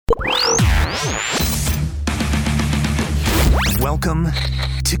Welcome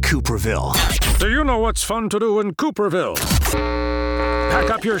to Cooperville. Do you know what's fun to do in Cooperville? Pack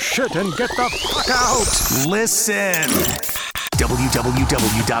up your shit and get the fuck out. Listen.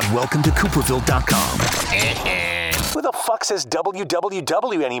 www.welcometocooperville.com. Who the fuck says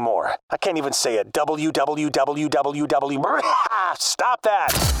www anymore? I can't even say it. www. Stop that.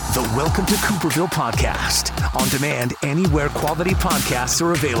 The Welcome to Cooperville podcast. On demand anywhere quality podcasts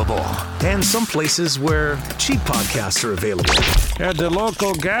are available. And some places where cheap podcasts are available. At the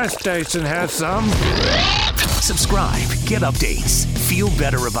local gas station has some. Subscribe, get updates, feel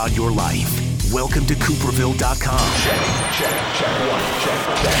better about your life. Welcome to Cooperville.com. Check.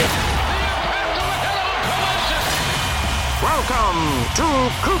 Welcome to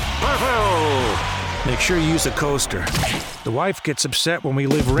Cooperville. Make sure you use a coaster. The wife gets upset when we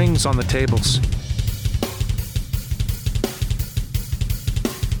leave rings on the tables.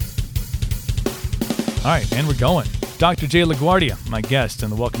 All right, and we're going. Dr. Jay LaGuardia, my guest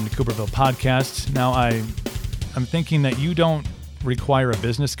in the Welcome to Cooperville podcast. Now, I'm thinking that you don't require a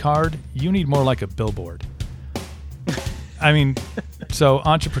business card. You need more like a billboard. I mean, so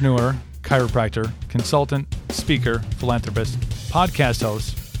entrepreneur, chiropractor, consultant, speaker, philanthropist, podcast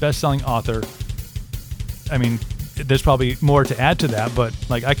host, best-selling author. I mean, there's probably more to add to that, but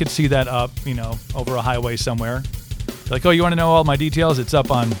like I could see that up, over a highway somewhere. Like, oh, you want to know all my details? It's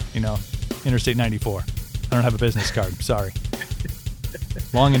up on, Interstate 94. I don't have a business card. Sorry.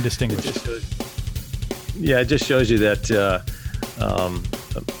 Long and distinguished. It just shows you that,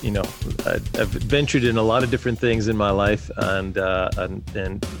 I've ventured in a lot of different things in my life, and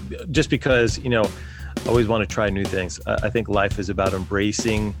just because, I always want to try new things. I think life is about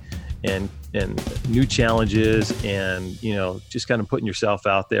embracing and new challenges, and just kind of putting yourself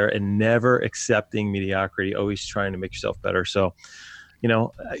out there and never accepting mediocrity, always trying to make yourself better. So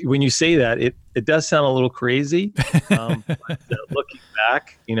when you say that, it does sound a little crazy, but looking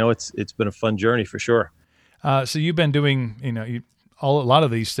back, it's been a fun journey for sure. So you've been doing a lot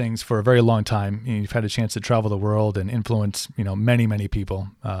of these things for a very long time. You've had a chance to travel the world and influence many people,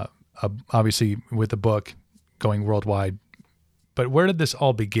 obviously with the book going worldwide. But where did this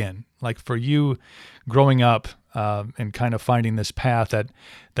all begin? Like for you growing up and kind of finding this path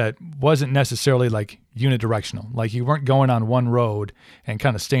that wasn't necessarily like unidirectional. Like you weren't going on one road and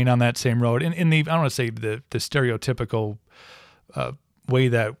kind of staying on that same road. In the, I don't want to say the stereotypical way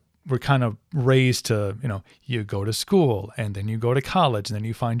that we're kind of raised to, you go to school and then you go to college and then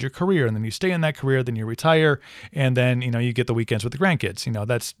you find your career and then you stay in that career, then you retire and then, you get the weekends with the grandkids.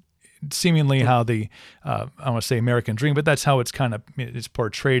 That's seemingly how the I want to say American dream, but that's how it's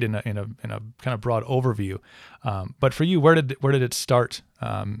portrayed in a kind of broad overview. But for you, where did it start?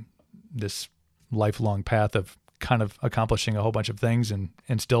 This lifelong path of kind of accomplishing a whole bunch of things and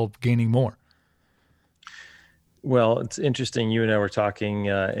still gaining more. Well, it's interesting. You and I were talking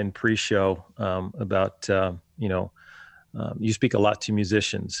in pre-show about you speak a lot to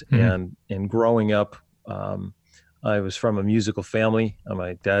musicians, and growing up. I was from a musical family.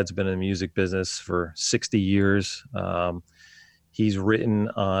 My dad's been in the music business for 60 years. He's written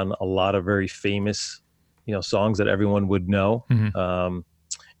on a lot of very famous, songs that everyone would know.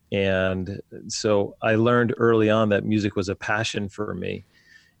 And so I learned early on that music was a passion for me.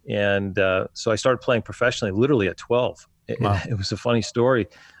 And so I started playing professionally, literally at 12. Wow. It was a funny story.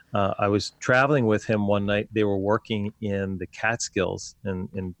 I was traveling with him one night. They were working in the Catskills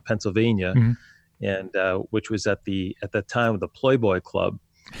in Pennsylvania. And which was at the time of the Playboy Club,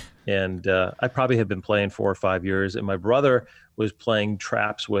 and I probably had been playing 4 or 5 years. And my brother was playing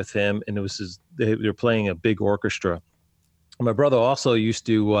traps with him, and they were playing a big orchestra. And my brother also used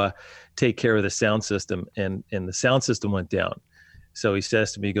to take care of the sound system, and the sound system went down. So he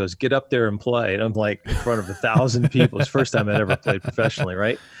says to me, he goes, "Get up there and play." And I'm like in front of 1,000 people. It's the first time I'd ever played professionally,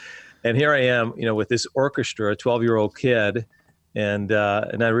 right? And here I am, with this orchestra, a 12-year-old kid. And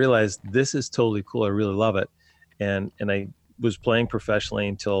I realized this is totally cool. I really love it. And I was playing professionally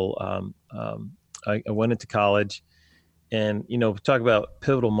until I went into college. And, talk about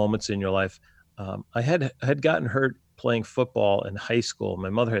pivotal moments in your life. I had gotten hurt playing football in high school. My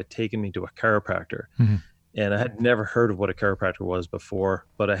mother had taken me to a chiropractor. And I had never heard of what a chiropractor was before,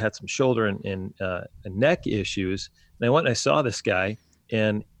 but I had some shoulder and neck issues. And I went and I saw this guy,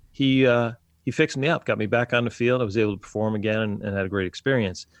 and he fixed me up, got me back on the field. I was able to perform again and had a great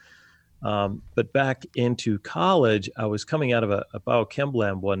experience. But back into college, I was coming out of a biochem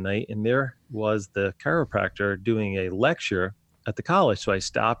lab one night, and there was the chiropractor doing a lecture at the college. So I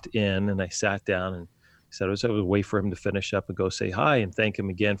stopped in and I sat down and said I would wait for him to finish up and go say hi and thank him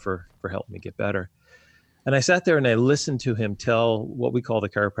again for helping me get better. And I sat there and I listened to him tell what we call the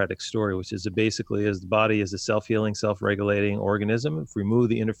chiropractic story, which is basically the body is a self-healing, self-regulating organism. If we remove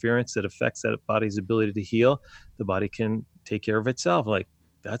the interference that affects that body's ability to heal, the body can take care of itself. Like,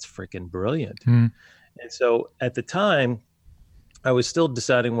 that's freaking brilliant. And so at the time, I was still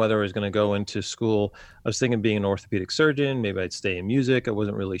deciding whether I was going to go into school. I was thinking being an orthopedic surgeon. Maybe I'd stay in music. I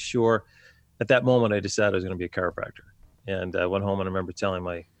wasn't really sure. At that moment, I decided I was going to be a chiropractor. And I went home and I remember telling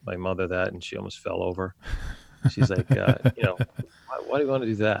my mother that, and she almost fell over. She's like, why do you want to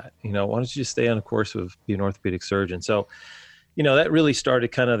do that? Why don't you just stay on a course of being an orthopedic surgeon? So, that really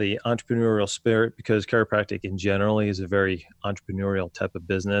started kind of the entrepreneurial spirit, because chiropractic in general is a very entrepreneurial type of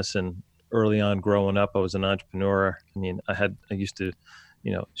business. And early on growing up, I was an entrepreneur. I used to,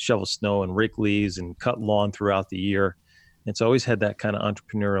 shovel snow and rake leaves and cut lawn throughout the year. And so I always had that kind of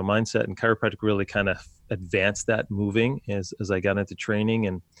entrepreneurial mindset, and chiropractic really kind of advanced that moving as I got into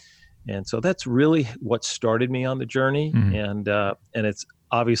training. And so that's really what started me on the journey. And it's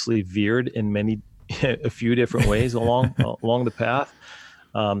obviously veered in a few different ways along the path,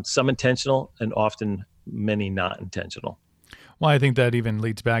 some intentional and often many not intentional. Well, I think that even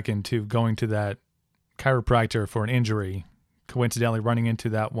leads back into going to that chiropractor for an injury, coincidentally running into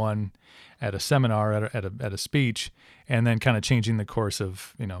that one at a seminar, at a speech, and then kind of changing the course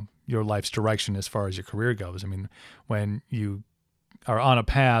of, your life's direction as far as your career goes. When you are on a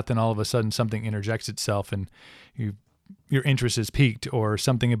path and all of a sudden something interjects itself and your interest is piqued, or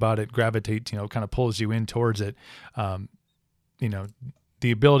something about it gravitates, kind of pulls you in towards it.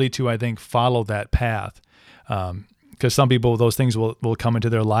 The ability to, I think, follow that path. Because some people, those things will come into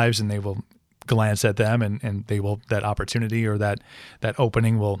their lives and they will glance at them and they will, that opportunity or that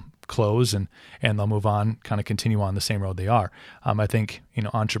opening will close and they'll move on, kind of continue on the same road they are. I think,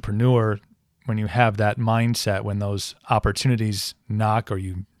 entrepreneur, when you have that mindset, when those opportunities knock or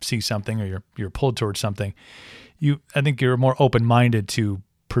you see something or you're pulled towards something, I think you're more open-minded to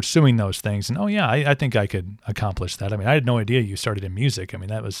pursuing those things. And, I think I could accomplish that. I had no idea you started in music.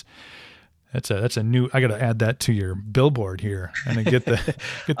 That's a new. I got to add that to your billboard here and get the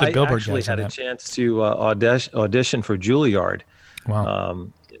billboard guys. I actually had a chance to audition for Juilliard. Wow.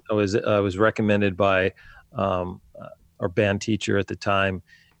 I was recommended by our band teacher at the time,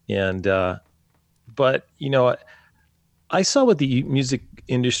 and but I saw what the music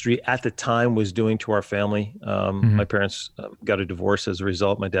industry at the time was doing to our family. My parents got a divorce as a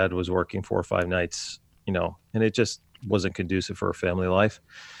result. My dad was working 4 or 5 nights, and it just wasn't conducive for a family life.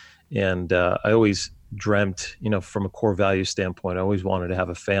 And I always dreamt, from a core value standpoint, I always wanted to have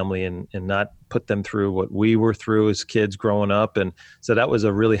a family and not put them through what we were through as kids growing up. And so that was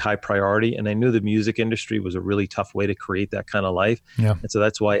a really high priority. And I knew the music industry was a really tough way to create that kind of life. Yeah. And so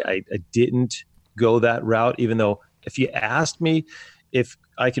that's why I didn't go that route, even though if you asked me if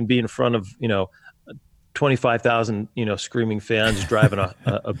I can be in front of, 25,000, screaming fans driving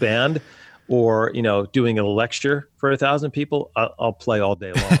a band, or, doing a lecture for 1,000 people, I'll play all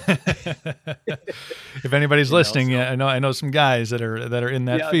day long. If anybody's listening, I know some guys that are in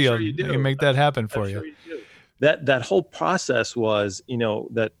that field. Sure you can make that happen for you. Sure you do. That whole process was,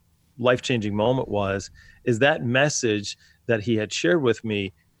 that life-changing moment is that message that he had shared with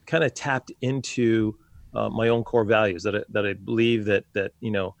me kind of tapped into my own core values, that I believe that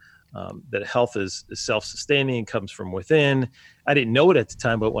health is self-sustaining and comes from within. I didn't know it at the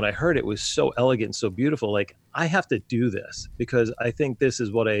time, but when I heard it, it was so elegant and so beautiful. Like, I have to do this because I think this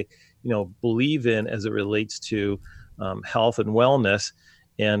is what I, believe in as it relates to health and wellness.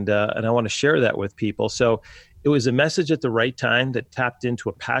 And I want to share that with people. So it was a message at the right time that tapped into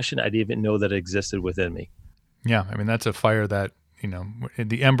a passion I didn't even know that existed within me. Yeah. That's a fire that,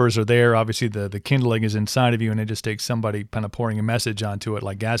 the embers are there. Obviously the kindling is inside of you, and it just takes somebody kind of pouring a message onto it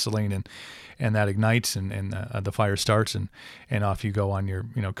like gasoline, and that ignites and the fire starts and off you go on your,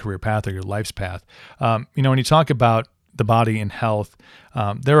 career path or your life's path. When you talk about the body and health,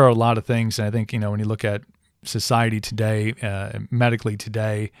 there are a lot of things. And I think, when you look at society today, medically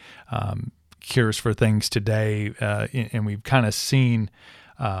today, cures for things today, and we've kind of seen,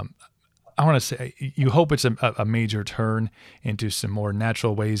 I want to say, you hope it's a major turn into some more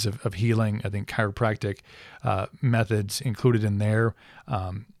natural ways of healing. I think chiropractic methods included in there.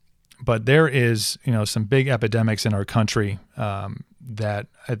 But there is, some big epidemics in our country that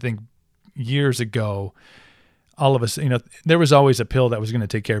I think years ago, all of us, there was always a pill that was going to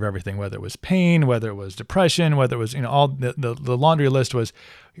take care of everything, whether it was pain, whether it was depression, whether it was, all the laundry list was,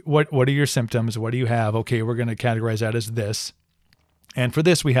 what are your symptoms? What do you have? Okay, we're going to categorize that as this. And for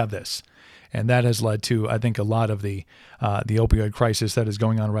this, we have this. And that has led to, I think, a lot of the opioid crisis that is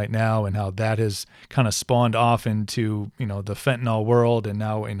going on right now, and how that has kind of spawned off into, the fentanyl world. And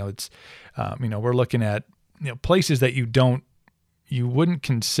now, it's, we're looking at, places that you wouldn't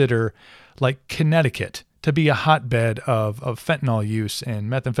consider, like Connecticut, to be a hotbed of fentanyl use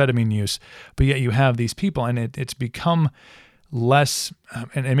and methamphetamine use, but yet you have these people, and it's become less,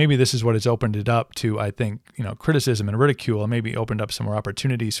 and maybe this is what has opened it up to, I think, criticism and ridicule, and maybe opened up some more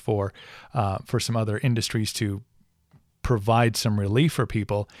opportunities for some other industries to provide some relief for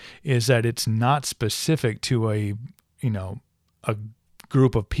people, is that it's not specific to a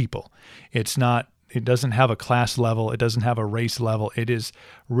group of people. It doesn't have a class level. It doesn't have a race level. It is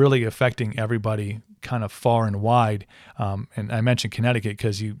really affecting everybody kind of far and wide. And I mentioned Connecticut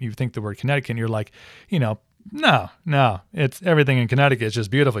because you think the word Connecticut and you're like, no, it's everything in Connecticut is just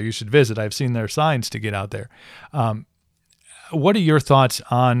beautiful. You should visit. I've seen their signs to get out there. What are your thoughts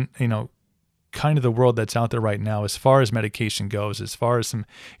on, kind of the world that's out there right now, as far as medication goes, as far as some,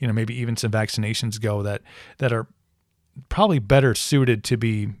 maybe even some vaccinations go that are probably better suited to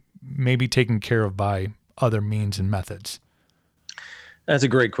be maybe taken care of by other means and methods? That's a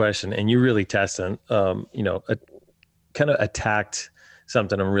great question. And you really kind of attacked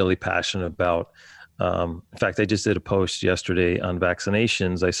something I'm really passionate about. In fact, I just did a post yesterday on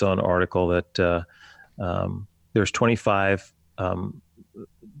vaccinations. I saw an article that there's 25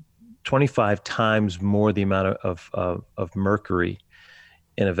 times more the amount of mercury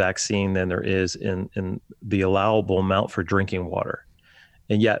in a vaccine than there is in the allowable amount for drinking water.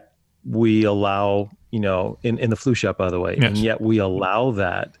 And yet we allow, in the flu shot, by the way, yes. And yet we allow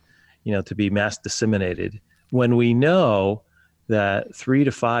that, to be mass disseminated when we know that 3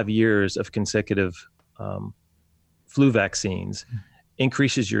 to 5 years of consecutive flu vaccines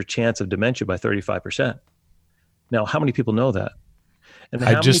increases your chance of dementia by 35%. Now, how many people know that? And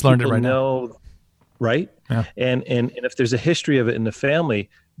I just learned it right now. Right? Yeah. And if there's a history of it in the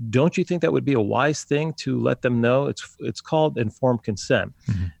family, don't you think that would be a wise thing to let them know? It's called informed consent.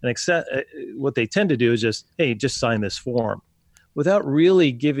 Mm-hmm. And what they tend to do is just sign this form without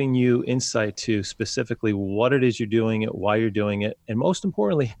really giving you insight to specifically what it is you're doing it, why you're doing it, and most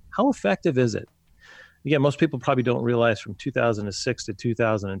importantly, how effective is it? Again, most people probably don't realize from 2006 to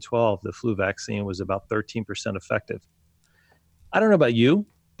 2012, the flu vaccine was about 13% effective. I don't know about you,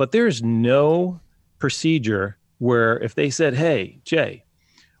 but there's no procedure where if they said, hey, Jay,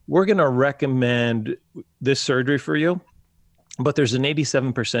 we're going to recommend this surgery for you, but there's an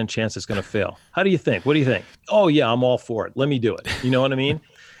 87% chance it's going to fail. How do you think? What do you think? Oh, yeah, I'm all for it. Let me do it. You know what I mean?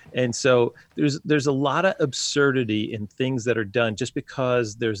 And so there's a lot of absurdity in things that are done just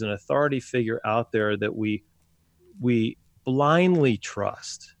because there's an authority figure out there that we blindly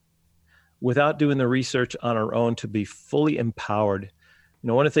trust without doing the research on our own to be fully empowered.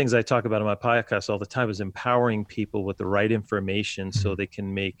 One of the things I talk about on my podcast all the time is empowering people with the right information so they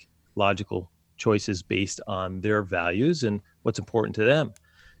can make logical choices based on their values and what's important to them.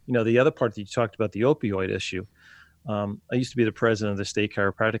 The other part that you talked about, the opioid issue. I used to be the president of the State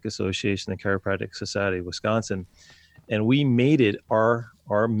Chiropractic Association, the Chiropractic Society of Wisconsin, and we made it our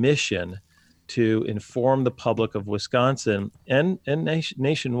mission to inform the public of Wisconsin and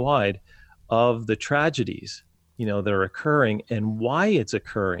nationwide of the tragedies that are occurring and why it's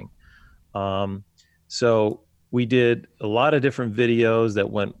occurring. So we did a lot of different videos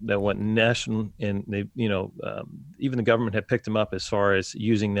that went national, and they, even the government had picked them up as far as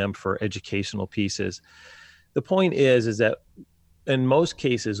using them for educational pieces. The point is that in most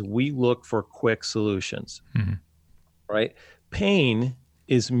cases, we look for quick solutions, right? Pain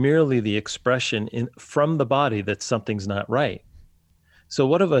is merely the expression from the body that something's not right. So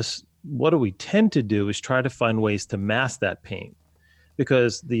what do we tend to do is try to find ways to mask that pain,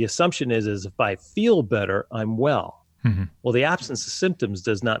 because the assumption is if I feel better, I'm well. Mm-hmm. Well, the absence of symptoms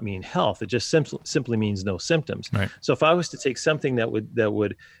does not mean health. It just simply means no symptoms. Right. So if I was to take something that would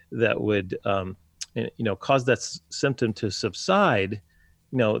cause that symptom to subside,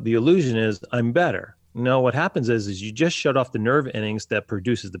 the illusion is I'm better. No, what happens is you just shut off the nerve endings that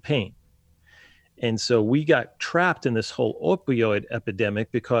produces the pain. And so we got trapped in this whole opioid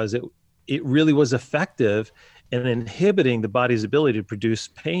epidemic because it really was effective in inhibiting the body's ability to produce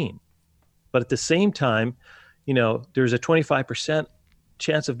pain. But at the same time, there's a 25%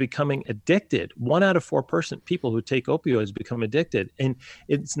 chance of becoming addicted. 1 out of 4 people who take opioids become addicted. And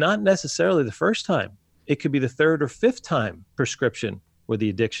it's not necessarily the first time. It could be the 3rd or 5th time prescription where the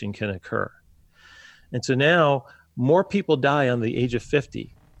addiction can occur. And so now more people die on the age of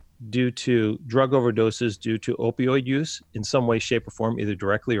 50 due to drug overdoses, due to opioid use in some way, shape, or form, either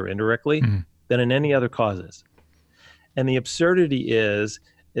directly or indirectly, than in any other causes. And the absurdity is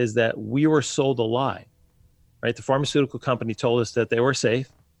is that we were sold a lie, right? The pharmaceutical company told us that they were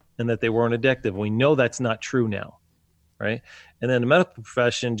safe and that they weren't addictive. We know that's not true now, right? And then the medical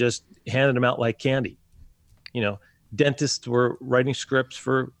profession just handed them out like candy. Dentists were writing scripts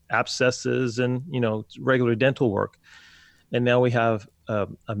for abscesses and, regular dental work. And now we have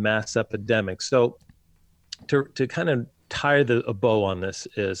a mass epidemic. So to kind of tie a bow on this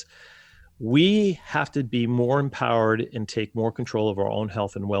is we have to be more empowered and take more control of our own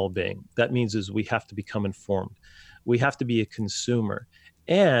health and well-being. That means is we have to become informed. We have to be a consumer.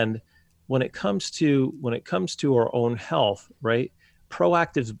 And when it comes to our own health, right,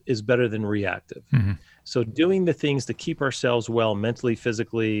 proactive is better than reactive. Mm-hmm. So doing the things to keep ourselves well mentally,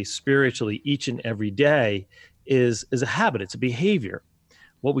 physically, spiritually each and every day is a habit. It's a behavior.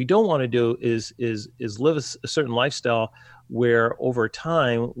 What we don't want to do is live a certain lifestyle where over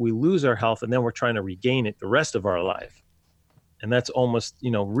time we lose our health and then we're trying to regain it the rest of our life. And that's almost,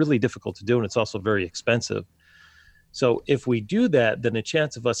 really difficult to do. And it's also very expensive. So if we do that, then the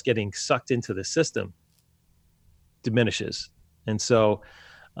chance of us getting sucked into the system diminishes. And so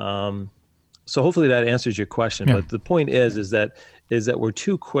hopefully that answers your question. Yeah. But the point is that we're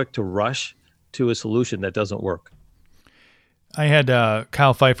too quick to rush to a solution that doesn't work. I had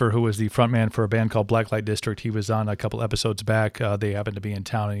Kyle Pfeiffer, who was the frontman for a band called Blacklight District. He was on a couple episodes back. They happened to be in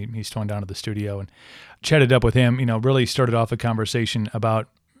town, and he's going down to the studio and chatted up with him. Really started off a conversation about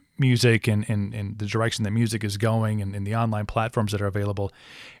music and the direction that music is going and the online platforms that are available.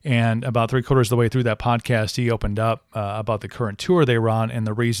 And about 3/4 of the way through that podcast, he opened up about the current tour they were on and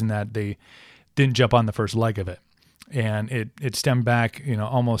the reason that they didn't jump on the first leg of it. And it stemmed back,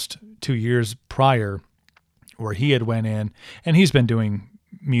 almost 2 years prior, where he had went in, and he's been doing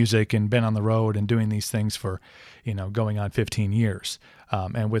music and been on the road and doing these things for, going on 15 years.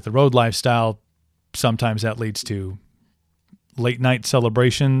 And with the road lifestyle, sometimes that leads to late night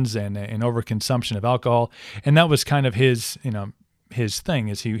celebrations and overconsumption of alcohol. And that was kind of his thing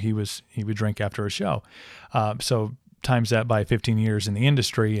is he would drink after a show. So times that by 15 years in the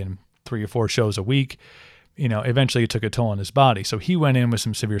industry and 3 or 4 shows a week, eventually it took a toll on his body. So he went in with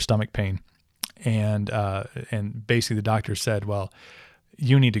some severe stomach pain. And basically the doctor said, well,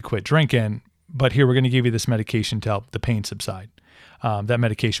 you need to quit drinking, but here we're going to give you this medication to help the pain subside. That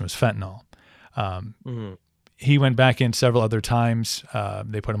medication was fentanyl. He went back in several other times.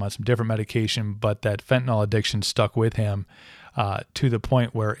 They put him on some different medication, but that fentanyl addiction stuck with him to the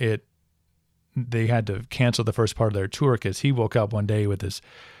point where they had to cancel the first part of their tour because he woke up one day with this.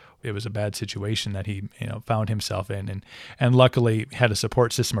 It was a bad situation that he, found himself in, and luckily had a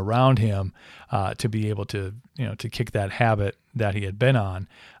support system around him to be able to, to kick that habit that he had been on.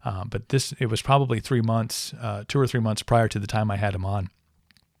 But it was probably 3 months, 2 or 3 months prior to the time I had him on,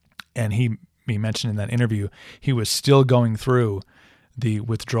 and he mentioned in that interview he was still going through the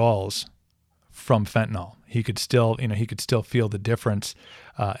withdrawals from fentanyl. He could still, feel the difference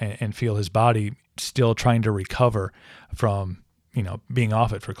and feel his body still trying to recover from, being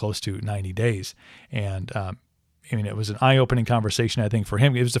off it for close to 90 days. And, it was an eye-opening conversation, I think, for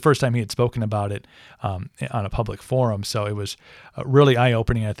him. It was the first time he had spoken about it on a public forum. So it was really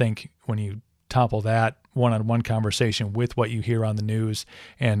eye-opening, I think, when you topple that one-on-one conversation with what you hear on the news.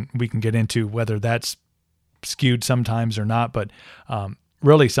 And we can get into whether that's skewed sometimes or not. But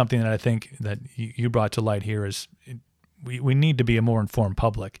really something that I think that you brought to light here is we need to be a more informed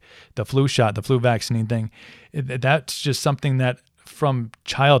public. The flu shot, the flu vaccine thing, that's just something that from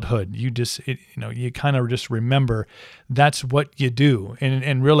childhood, you kind of just remember that's what you do.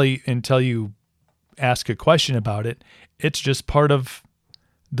 And really until you ask a question about it, it's just part of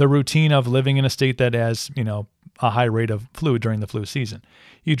the routine of living in a state that has, a high rate of flu during the flu season.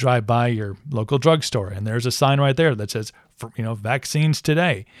 You drive by your local drugstore and there's a sign right there that says, vaccines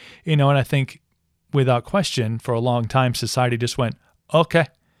today, and I think, without question, for a long time, society just went, okay,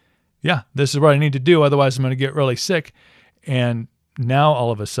 yeah, this is what I need to do. Otherwise, I'm going to get really sick. And now all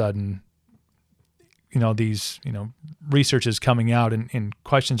of a sudden, these, research is coming out and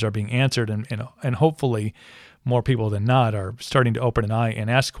questions are being answered. And hopefully more people than not are starting to open an eye and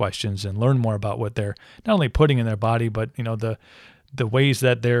ask questions and learn more about what they're not only putting in their body, but, the ways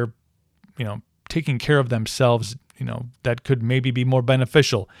that they're, taking care of themselves, that could maybe be more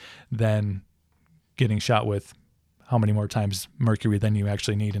beneficial than getting shot with how many more times mercury than you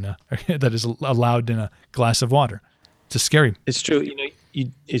actually need that is allowed in a glass of water. It's scary. It's true.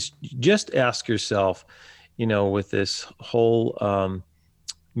 It's just ask yourself, with this whole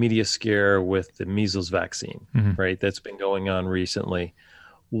media scare with the measles vaccine, right? That's been going on recently.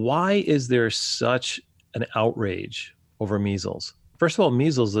 Why is there such an outrage over measles? First of all,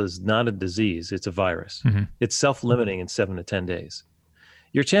 measles is not a disease. It's a virus. It's self-limiting in 7 to 10 days.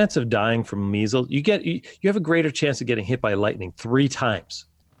 Your chance of dying from measles, you have a greater chance of getting hit by lightning 3 times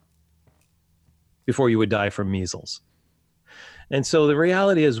before you would die from measles. And so the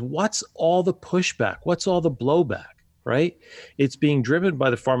reality is, what's all the pushback? What's all the blowback, right? It's being driven by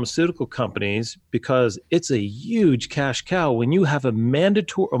the pharmaceutical companies because it's a huge cash cow when you have a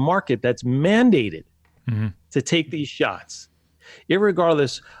market that's mandated to take these shots,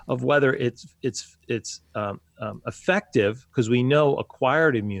 irregardless of whether it's effective, because we know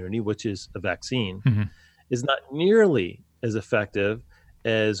acquired immunity, which is a vaccine, is not nearly as effective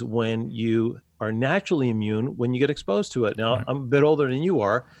as when you are naturally immune when you get exposed to it. Now, I'm a bit older than you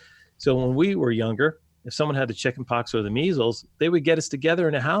are. So when we were younger, if someone had the chicken pox or the measles, they would get us together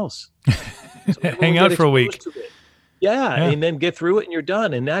in a house. So hang out for a week. Yeah, and then get through it and you're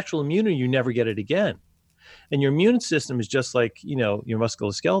done. And natural immunity, you never get it again. And your immune system is just like, your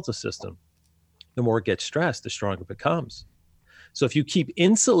musculoskeletal system. The more it gets stressed, the stronger it becomes. So if you keep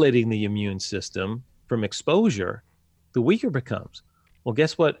insulating the immune system from exposure, the weaker it becomes. Well,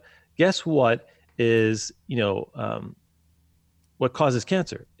 guess what? Guess what is, what causes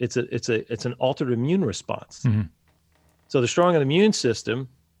cancer? It's an altered immune response. So the stronger the immune system,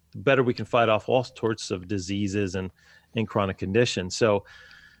 the better we can fight off all sorts of diseases and chronic conditions. So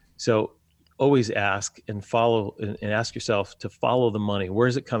always ask and follow and ask yourself to follow the money. Where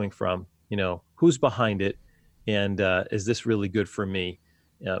is it coming from? Who's behind it? And is this really good for me?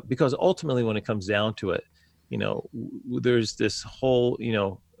 Because ultimately, when it comes down to it, there's this whole,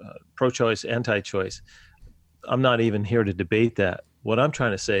 pro-choice, anti-choice. I'm not even here to debate that. What I'm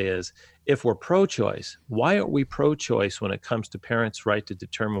trying to say is, if we're pro-choice, why aren't we pro-choice when it comes to parents' right to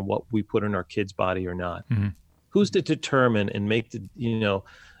determine what we put in our kid's body or not? Who's to determine and make the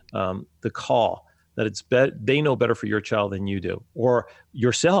call that it's they know better for your child than you do, or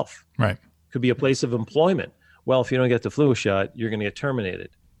yourself? Right. Could be a place of employment. Well, if you don't get the flu shot, you're going to get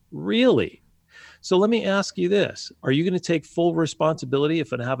terminated. Really? So let me ask you this. Are you going to take full responsibility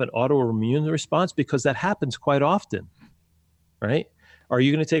if I have an autoimmune response? Because that happens quite often, right? Are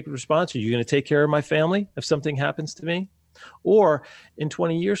you going to take response? Are you going to take care of my family if something happens to me? Or in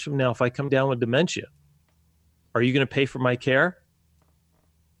 20 years from now, if I come down with dementia, are you going to pay for my care?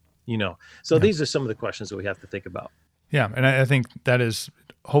 So these are some of the questions that we have to think about. Yeah. And I think that is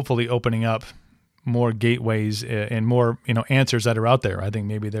hopefully opening up more gateways and more, answers that are out there. I think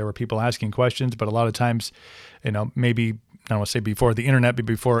maybe there were people asking questions, but a lot of times, maybe, I don't want to say before the internet, but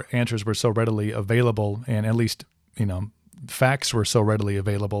before answers were so readily available, and at least, facts were so readily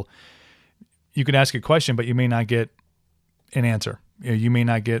available, you could ask a question, but you may not get an answer. You may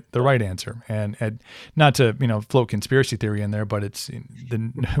not get the right answer. And not to, float conspiracy theory in there, but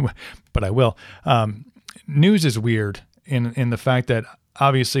but I will. News is weird in the fact that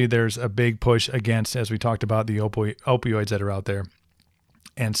obviously there's a big push against, as we talked about, the opioids that are out there.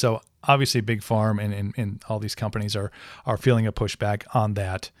 And so obviously Big Pharma and all these companies are feeling a pushback on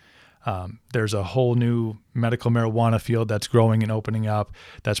that. There's a whole new medical marijuana field that's growing and opening up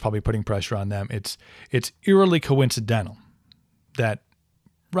that's probably putting pressure on them. It's eerily coincidental that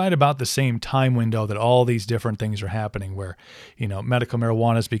right about the same time window that all these different things are happening, where, medical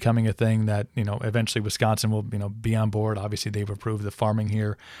marijuana is becoming a thing that, eventually Wisconsin will, be on board. Obviously they've approved the farming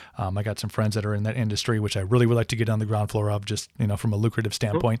here. I got some friends that are in that industry, which I really would like to get on the ground floor of, just, from a lucrative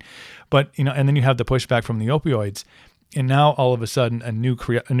standpoint. But, and then you have the pushback from the opioids, and now all of a sudden a new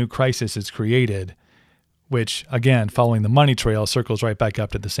crisis is created, which again, following the money trail, circles right back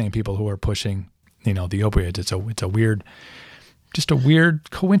up to the same people who are pushing, the opioids. It's a weird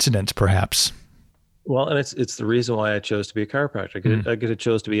coincidence, perhaps. Well, and it's the reason why I chose to be a chiropractor. I could have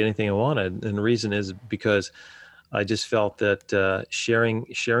chose to be anything I wanted, and the reason is because I just felt that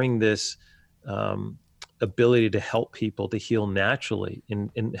sharing this ability to help people to heal naturally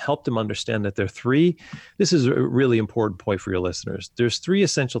and help them understand that this is a really important point for your listeners. There's 3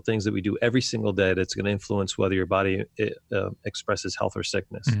 essential things that we do every single day that's going to influence whether your body expresses health or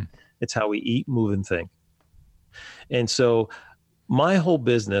sickness. It's how we eat, move, and think. And so my whole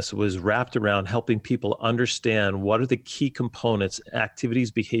business was wrapped around helping people understand what are the key components,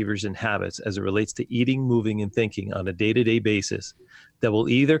 activities, behaviors, and habits as it relates to eating, moving, and thinking on a day-to-day basis that will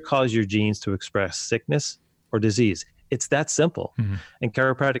either cause your genes to express sickness or disease. It's that simple. And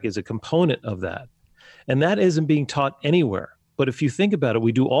chiropractic is a component of that. And that isn't being taught anywhere. But if you think about it,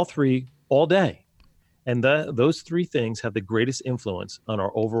 we do all 3 all day. And those 3 things have the greatest influence on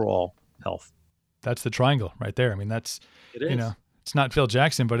our overall health. That's the triangle right there. I mean, it is. It's not Phil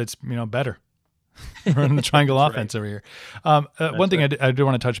Jackson, but it's, better. We're in the triangle offense over here. One thing I do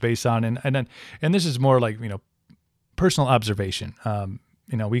want to touch base on, and this is more like, personal observation.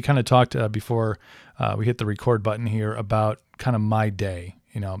 We kind of talked before we hit the record button here about kind of my day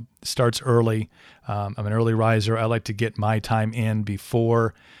starts early. I'm an early riser. I like to get my time in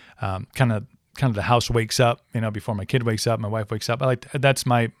before kind of the house wakes up, before my kid wakes up, my wife wakes up. That's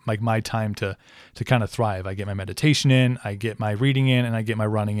my time to kind of thrive. I get my meditation in, I get my reading in, and I get my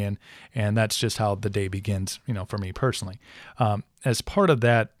running in. And that's just how the day begins, for me personally. As part of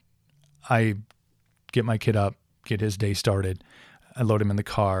that, I get my kid up, get his day started. I load him in the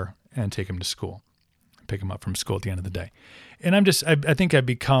car and take him to school, pick him up from school at the end of the day. And I think I've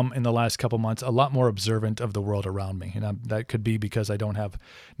become in the last couple months a lot more observant of the world around me. And that could be because I don't have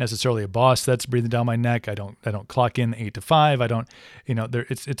necessarily a boss that's breathing down my neck. I don't clock in 8 to 5. I don't,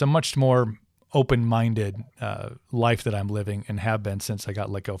 it's a much more open-minded life that I'm living and have been since I got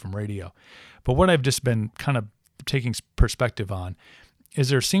let go from radio. But what I've just been kind of taking perspective on is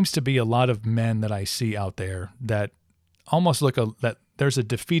there seems to be a lot of men that I see out there that almost that there's a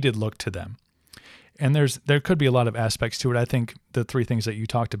defeated look to them. And there could be a lot of aspects to it. I think the 3 things that you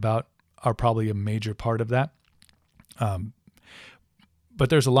talked about are probably a major part of that. But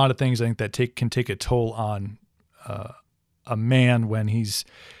there's a lot of things I think that can take a toll on a man when he's,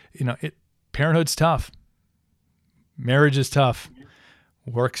 parenthood's tough, marriage is tough,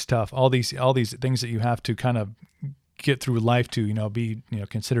 work's tough. All these things that you have to kind of get through life to, be,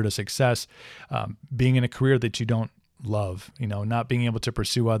 considered a success, being in a career that you don't love, not being able to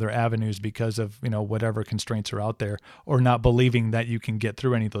pursue other avenues because of, whatever constraints are out there, or not believing that you can get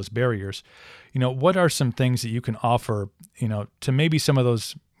through any of those barriers. What are some things that you can offer, to maybe some of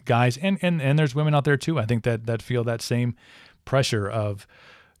those guys, and there's women out there too, I think that feel that same pressure of,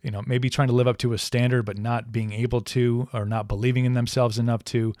 maybe trying to live up to a standard, but not being able to, or not believing in themselves enough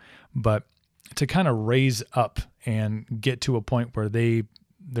to, but to kind of raise up and get to a point where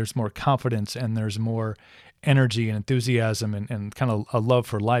there's more confidence and there's more energy and enthusiasm and kind of a love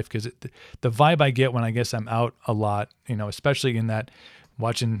for life. Because the vibe I get when I guess I'm out a lot, especially in that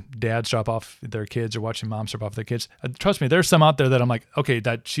watching dads drop off their kids or watching moms drop off their kids. Trust me, there's some out there that I'm like, okay,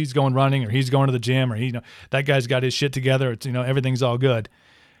 that she's going running or he's going to the gym or that guy's got his shit together. It's, everything's all good.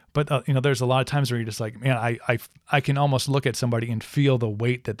 But, there's a lot of times where you're just like, man, I can almost look at somebody and feel the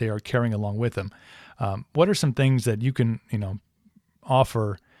weight that they are carrying along with them. What are some things that you can,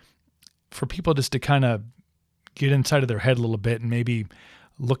 offer for people just to kind of get inside of their head a little bit and maybe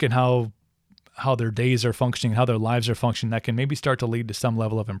look at how their days are functioning, how their lives are functioning, that can maybe start to lead to some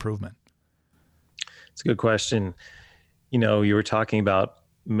level of improvement? It's a good question. You were talking about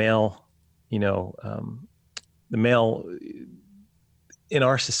male, the male in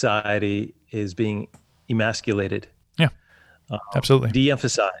our society is being emasculated. Yeah, absolutely.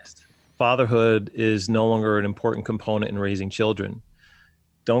 De-emphasized. Fatherhood is no longer an important component in raising children.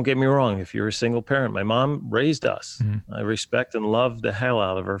 Don't get me wrong. If you're a single parent, my mom raised us. Mm-hmm. I respect and love the hell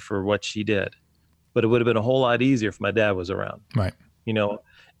out of her for what she did, but it would have been a whole lot easier if my dad was around. Right.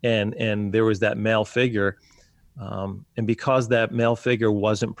 And there was that male figure. And because that male figure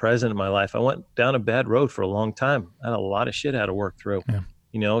wasn't present in my life, I went down a bad road for a long time. I had a lot of shit I had to work through,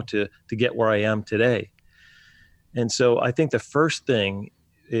 to get where I am today. And so I think the first thing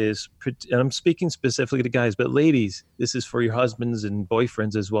is, and I'm speaking specifically to guys, but ladies, this is for your husbands and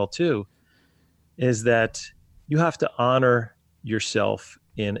boyfriends as well too, is that you have to honor yourself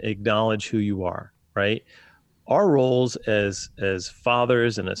and acknowledge who you are, right? Our roles as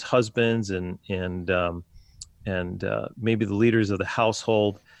fathers and as husbands and maybe the leaders of the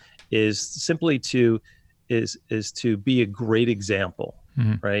household is simply to be a great example,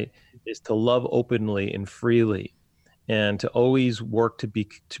 mm-hmm. right? Is to love openly and freely, and to always work to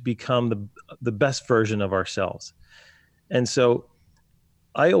become the best version of ourselves. And so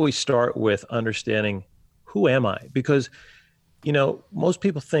I always start with understanding, who am I? Because, most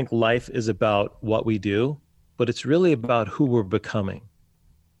people think life is about what we do, but it's really about who we're becoming.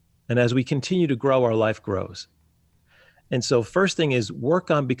 And as we continue to grow, our life grows. And so first thing is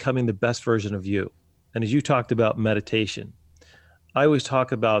work on becoming the best version of you. And as you talked about meditation, I always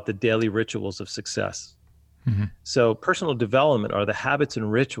talk about the daily rituals of success. Mm-hmm. So personal development are the habits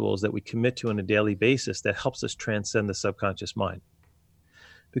and rituals that we commit to on a daily basis that helps us transcend the subconscious mind.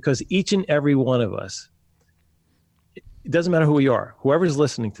 Because each and every one of us, it doesn't matter who we are, whoever's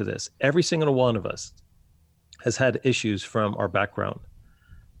listening to this, every single one of us has had issues from our background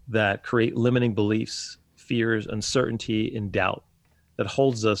that create limiting beliefs, fears, uncertainty, and doubt that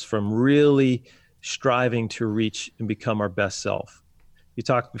holds us from really striving to reach and become our best self. You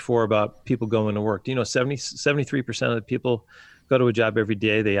talked before about people going to work. 73% of the people go to a job every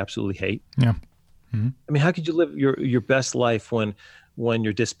day they absolutely hate. Yeah. Mm-hmm. I mean, how could you live your best life when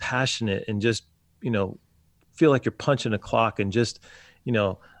you're dispassionate and just, feel like you're punching a clock and just,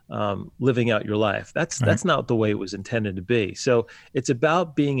 living out your life. That's not the way it was intended to be. So it's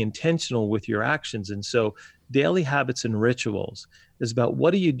about being intentional with your actions. And so daily habits and rituals is about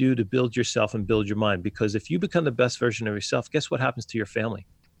what do you do to build yourself and build your mind? Because if you become the best version of yourself, guess what happens to your family?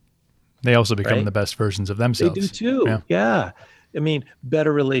 They also become the best versions of themselves. They do too. Yeah. I mean,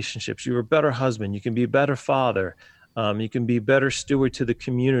 better relationships. You're a better husband. You can be a better father. You can be a better steward to the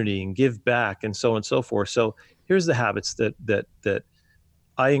community and give back, and so on and so forth. So here's the habits that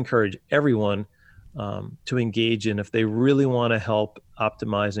I encourage everyone to engage in if they really want to help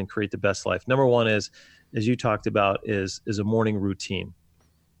optimize and create the best life. Number one is, as you talked about, is a morning routine.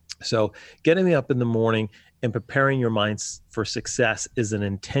 So getting up in the morning and preparing your mind for success is an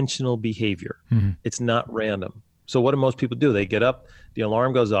intentional behavior. Mm-hmm. It's not random. So what do most people do? They get up, the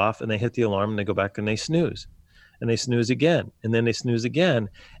alarm goes off, and they hit the alarm, and they go back and they snooze. And they snooze again, and then they snooze again.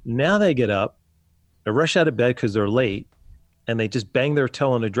 Now they get up, they rush out of bed because they're late, and they just bang their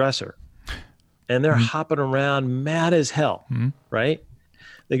toe on the dresser. And they're hopping around mad as hell, right?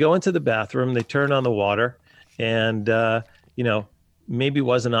 They go into the bathroom, they turn on the water, and, maybe it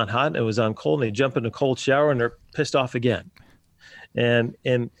wasn't on hot, it was on cold, and they jump in a cold shower, and they're pissed off again. And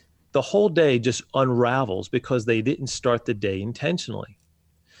the whole day just unravels because they didn't start the day intentionally.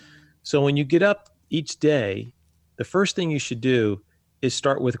 So when you get up each day, the first thing you should do is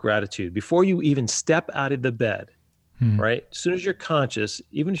start with gratitude. Before you even step out of the bed, right? As soon as you're conscious,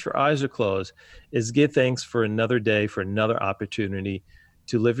 even if your eyes are closed, is give thanks for another day, for another opportunity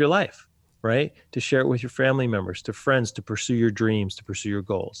to live your life, right? To share it with your family members, to friends, to pursue your dreams, to pursue your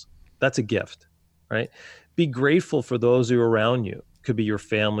goals. That's a gift, right? Be grateful for those who are around you. Could be your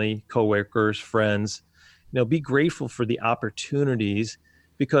family, coworkers, friends. Be grateful for the opportunities,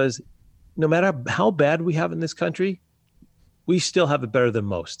 because no matter how bad we have in this country, we still have it better than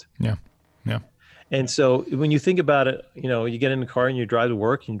most. Yeah. And so when you think about it, you get in the car and you drive to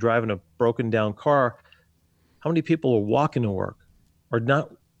work, and you drive in a broken down car. How many people are walking to work or not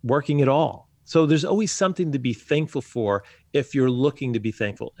working at all? So there's always something to be thankful for if you're looking to be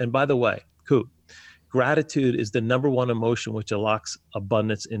thankful. And by the way, gratitude is the number one emotion which unlocks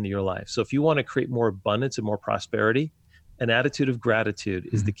abundance into your life. So if you want to create more abundance and more prosperity, an attitude of gratitude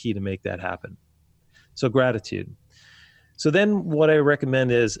is the key to make that happen. So gratitude. So then what I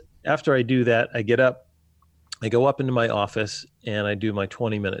recommend is, after I do that, I get up, I go up into my office, and I do my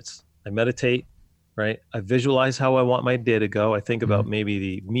 20 minutes. I meditate, right? I visualize how I want my day to go. I think about maybe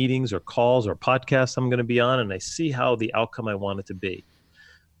the meetings or calls or podcasts I'm going to be on, and I see how the outcome I want it to be.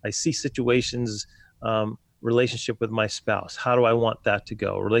 I see situations, relationship with my spouse. How do I want that to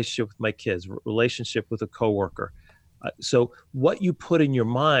go? Relationship with my kids, relationship with a coworker. So what you put in your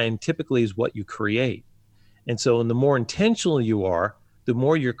mind typically is what you create. And so the more intentional you are, the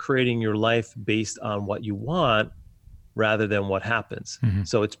more you're creating your life based on what you want rather than what happens.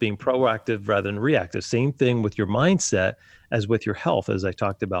 So it's being proactive rather than reactive. Same thing with your mindset as with your health, as I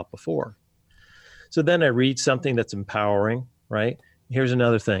talked about before. So then I read something that's empowering, right? Here's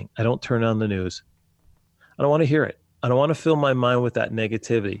another thing. I don't turn on the news. I don't want to hear it. I don't want to fill my mind with that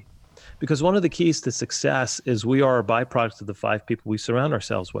negativity. Because one of the keys to success is we are a byproduct of the 5 people we surround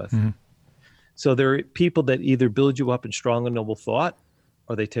ourselves with. So there are people that either build you up in strong and noble thought,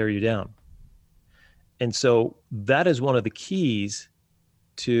 or they tear you down. And so that is one of the keys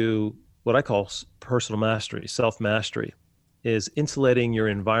to what I call personal mastery, self-mastery, is insulating your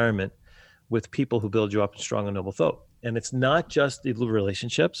environment with people who build you up in strong and noble thought. And it's not just the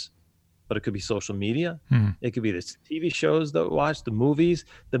relationships, but it could be social media. It could be the TV shows that we watch, the movies.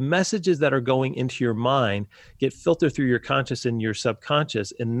 The messages that are going into your mind get filtered through your conscious and your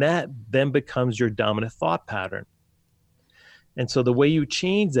subconscious, and that then becomes your dominant thought pattern. And so the way you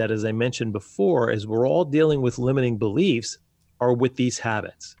change that, as I mentioned before, is we're all dealing with limiting beliefs or with these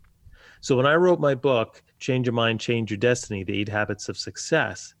habits. So when I wrote my book, Change Your Mind, Change Your Destiny, The 8 Habits of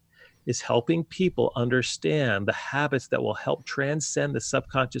Success, is helping people understand the habits that will help transcend the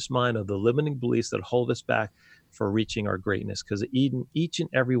subconscious mind of the limiting beliefs that hold us back for reaching our greatness. Because in each and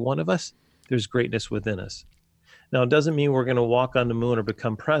every one of us, there's greatness within us. Now, it doesn't mean we're going to walk on the moon or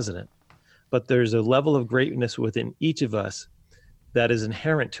become president, but there's a level of greatness within each of us that is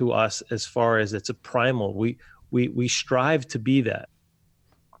inherent to us, as far as it's a primal. We strive to be that.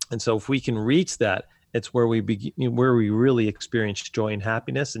 And so if we can reach that, it's where we begin, where we really experience joy and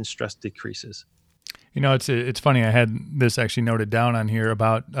happiness, and stress decreases. It's funny. I had this actually noted down on here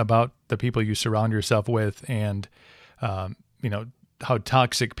about the people you surround yourself with, and how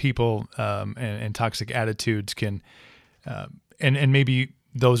toxic people and toxic attitudes can, and maybe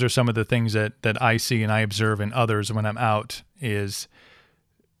those are some of the things that I see and I observe in others when I'm out, is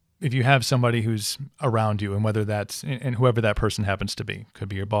if you have somebody who's around you, and whether that's, and whoever that person happens to be, could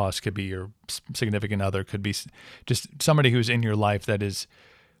be your boss, could be your significant other, could be just somebody who's in your life that is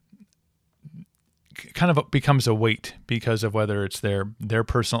kind of becomes a weight because of whether it's their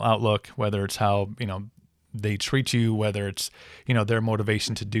personal outlook, whether it's how, they treat you, whether it's, their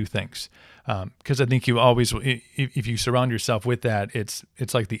motivation to do things. Because I think you always, if you surround yourself with that, it's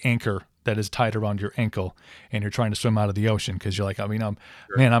like the anchor that is tied around your ankle, and you're trying to swim out of the ocean because you're like,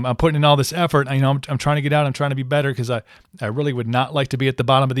 I'm putting in all this effort. I'm trying to get out. I'm trying to be better because I really would not like to be at the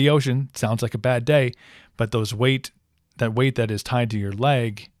bottom of the ocean. Sounds like a bad day, but that weight that is tied to your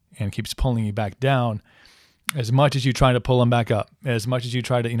leg and keeps pulling you back down, as much as you try to pull them back up, as much as you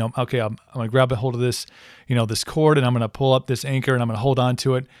try to, okay, I'm going to grab a hold of this, this cord, and I'm going to pull up this anchor and I'm going to hold on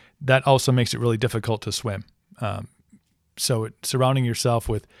to it. That also makes it really difficult to swim. So surrounding yourself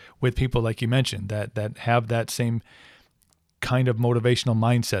with people, like you mentioned, that have that same kind of motivational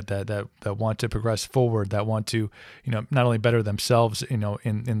mindset, that want to progress forward, that want to, not only better themselves, in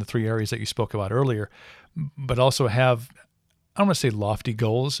the 3 areas that you spoke about earlier, but also have, I don't want to say lofty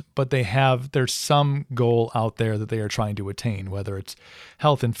goals, but there's some goal out there that they are trying to attain, whether it's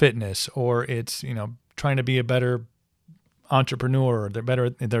health and fitness, or it's, trying to be a better entrepreneur, or they're better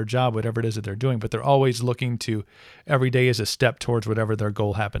at their job, whatever it is that they're doing, but they're always looking to every day as a step towards whatever their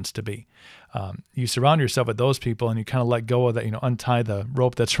goal happens to be. You surround yourself with those people and you kind of let go of that, untie the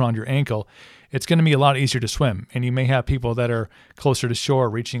rope that's around your ankle. It's going to be a lot easier to swim. And you may have people that are closer to shore,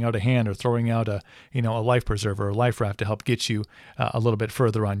 reaching out a hand or throwing out a life preserver or a life raft to help get you a little bit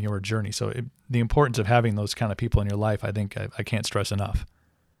further on your journey. So the importance of having those kind of people in your life, I think I can't stress enough.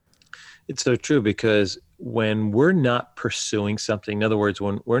 It's so true, because when we're not pursuing something, in other words,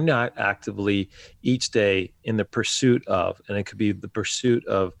 when we're not actively each day in the pursuit of, and it could be the pursuit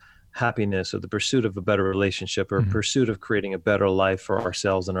of happiness or the pursuit of a better relationship or pursuit of creating a better life for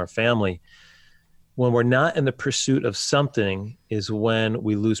ourselves and our family, when we're not in the pursuit of something is when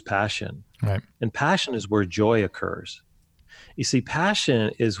we lose passion. Right. And passion is where joy occurs. You see,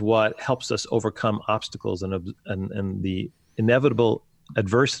 passion is what helps us overcome obstacles and the inevitable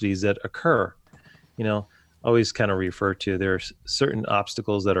adversities that occur. I always kind of refer to, there's certain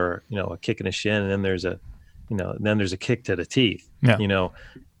obstacles that are, a kick in the shin, and then there's a kick to the teeth. Yeah.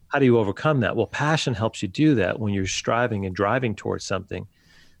 How do you overcome that? Well, passion helps you do that when you're striving and driving towards something.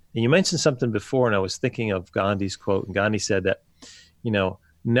 And you mentioned something before, and I was thinking of Gandhi's quote, and Gandhi said that,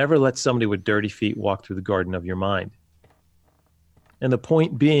 never let somebody with dirty feet walk through the garden of your mind. And the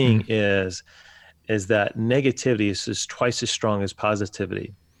point being is that negativity is just twice as strong as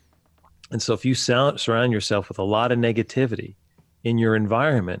positivity. And so if you surround yourself with a lot of negativity in your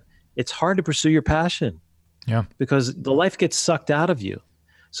environment, it's hard to pursue your passion. Yeah. Because the life gets sucked out of you.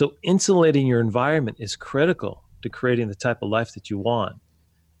 So insulating your environment is critical to creating the type of life that you want.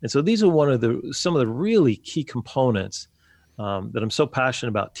 And so these are some of the really key components that I'm so passionate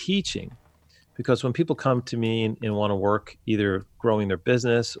about teaching, because when people come to me and want to work either growing their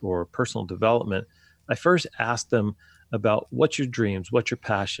business or personal development, I first ask them about what's your dreams, what's your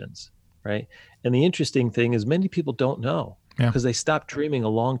passions, right? And the interesting thing is many people don't know because they stopped dreaming a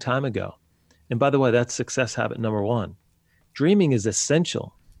long time ago. And by the way, that's success habit number 1. Dreaming is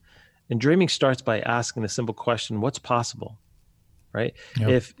essential. And dreaming starts by asking the simple question, what's possible, right?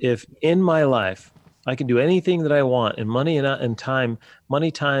 Yep. If in my life, I can do anything that I want, and money and time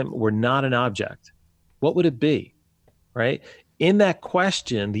were not an object, what would it be, right? In that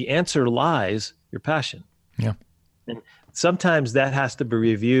question, the answer lies your passion. Yeah. And sometimes that has to be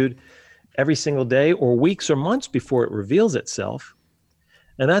reviewed every single day or weeks or months before it reveals itself.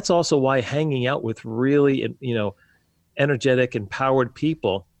 And that's also why hanging out with really, energetic, empowered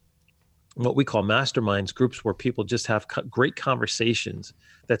people, what we call masterminds, groups where people just have great conversations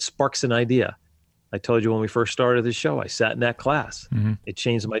that sparks an idea. I told you when we first started the show, I sat in that class. Mm-hmm. It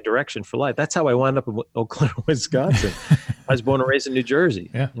changed my direction for life. That's how I wound up in Eau Claire, Wisconsin. I was born and raised in New Jersey.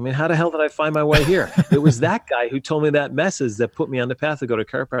 Yeah. I mean, how the hell did I find my way here? It was that guy who told me that message that put me on the path to go to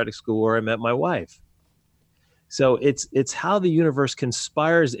chiropractic school, where I met my wife. So it's how the universe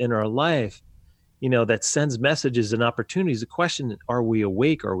conspires in our life, that sends messages and opportunities. The question, are we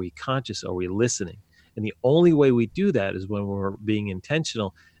awake? Are we conscious? Are we listening? And the only way we do that is when we're being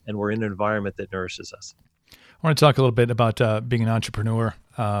intentional and we're in an environment that nourishes us. I want to talk a little bit about being an entrepreneur,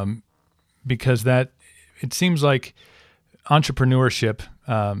 because it seems like entrepreneurship,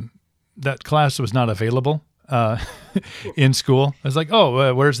 that class was not available in school. I was like,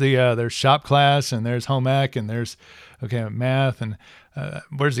 where's there's shop class, and there's home ec, and there's math, and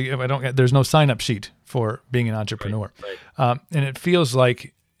there's no sign up sheet for being an entrepreneur. Right. And it feels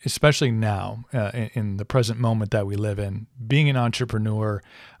like especially now in the present moment that we live in, being an entrepreneur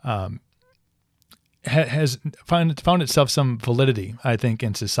has found itself some validity, I think,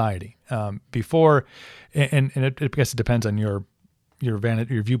 in society. Before, and I guess it depends on your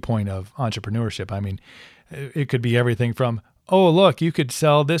viewpoint of entrepreneurship. I mean, it could be everything from, oh, look, you could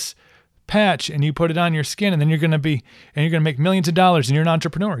sell this patch and you put it on your skin, and then you're going to make millions of dollars, and you're an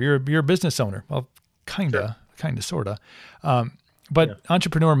entrepreneur. You're a business owner. Well, sorta. But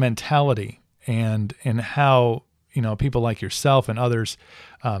entrepreneur mentality and how, people like yourself and others,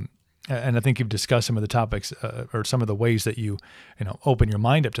 and I think you've discussed some of the topics or some of the ways that you open your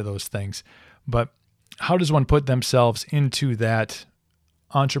mind up to those things. But how does one put themselves into that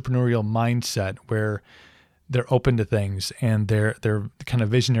entrepreneurial mindset where they're open to things and they're kind of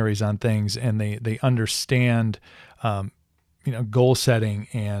visionaries on things, and they understand, goal setting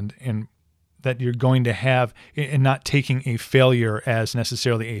and that you're going to have, and not taking a failure as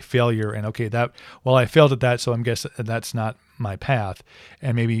necessarily a failure. And okay, I failed at that, so I'm guessing that's not my path.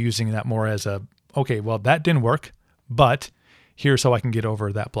 And maybe using that more as that didn't work, but here's how I can get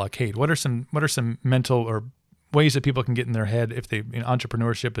over that blockade. What are some mental or ways that people can get in their head if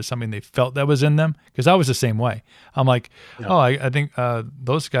entrepreneurship is something they felt that was in them? Because I was the same way. I'm like, I think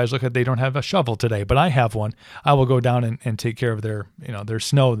those guys look like they don't have a shovel today, but I have one. I will go down and take care of their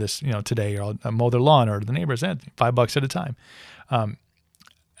snow today, or I'll mow their lawn, or the neighbors at $5 at a time.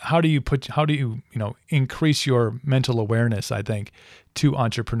 How do you increase your mental awareness, I think, to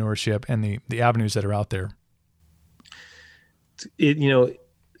entrepreneurship and the avenues that are out there?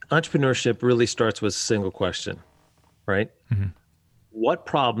 Entrepreneurship really starts with a single question, right? Mm-hmm. What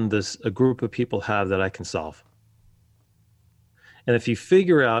problem does a group of people have that I can solve? And if you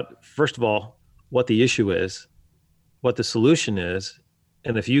figure out, first of all, what the issue is, what the solution is,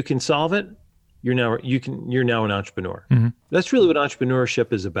 and if you can solve it, you're now an entrepreneur. Mm-hmm. That's really what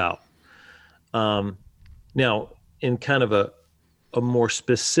entrepreneurship is about. Now, in kind of a more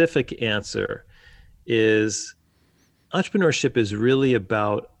specific answer, is entrepreneurship is really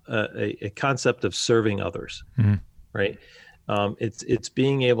about a concept of serving others, mm-hmm. right? It's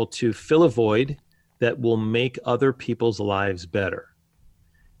being able to fill a void that will make other people's lives better.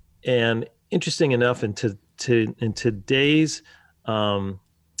 And interesting enough, in today's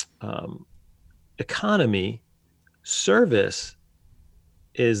economy, service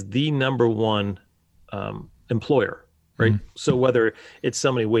is the number one employer, right? Mm-hmm. So whether it's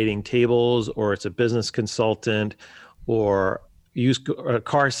somebody waiting tables, or it's a business consultant, or a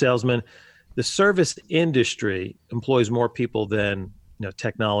car salesman, the service industry employs more people than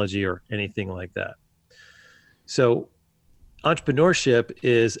technology or anything like that. So entrepreneurship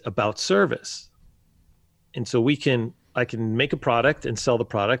is about service. And so I can make a product and sell the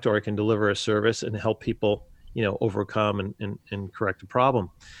product, or I can deliver a service and help people, overcome and correct a problem.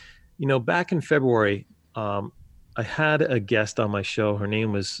 Back in February, I had a guest on my show. Her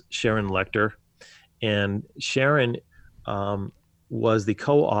name was Sharon Lechter, and Sharon was the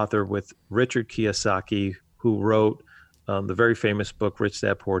co-author with Richard Kiyosaki, who wrote the very famous book, Rich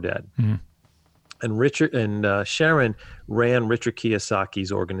Dad, Poor Dad. Mm-hmm. And Sharon ran Richard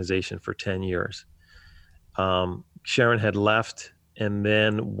Kiyosaki's organization for 10 years. Sharon had left and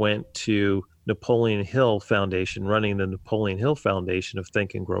then went to Napoleon Hill Foundation, running the Napoleon Hill Foundation of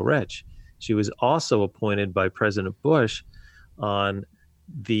Think and Grow Rich. She was also appointed by President Bush on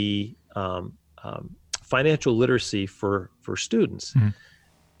the financial literacy for students. Mm-hmm.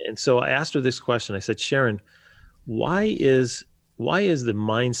 And so I asked her this question. I said, Sharon, why is the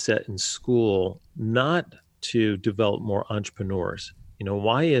mindset in school not to develop more entrepreneurs?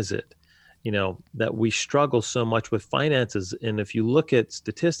 Why is it, that we struggle so much with finances? And if you look at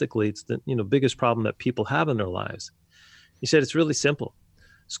statistically, it's the, biggest problem that people have in their lives. He said, it's really simple.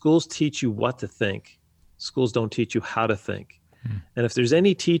 Schools teach you what to think. Schools don't teach you how to think. Mm-hmm. And if there's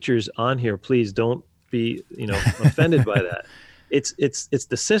any teachers on here, please don't be offended by that. It's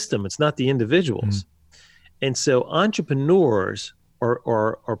the system. It's not the individuals. Mm-hmm. And so entrepreneurs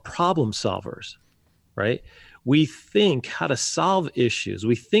are problem solvers, right? We think how to solve issues.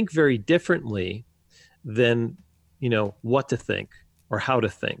 We think very differently than what to think or how to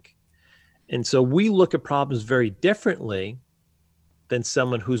think. And so we look at problems very differently than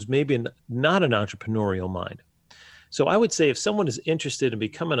someone who's maybe not an entrepreneurial mind. So I would say if someone is interested in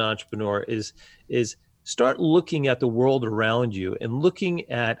becoming an entrepreneur, is start looking at the world around you and looking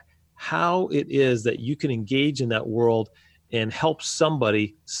at how it is that you can engage in that world and help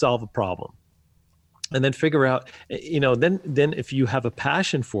somebody solve a problem. And then figure out, then if you have a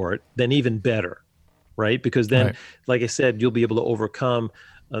passion for it, then even better, right? Because then, right. Like I said, you'll be able to overcome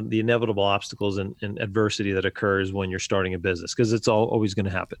the inevitable obstacles and adversity that occurs when you're starting a business, because it's always going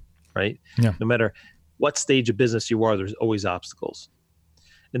to happen, right? Yeah. No matter what stage of business you are, there's always obstacles.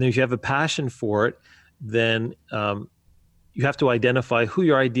 And then if you have a passion for it, then you have to identify who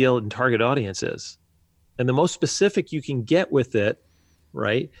your ideal and target audience is. And the most specific you can get with it,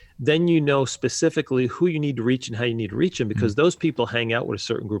 right, then you know specifically who you need to reach and how you need to reach them, because those people hang out with a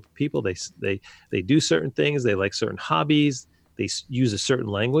certain group of people. They do certain things. They like certain hobbies. They use a certain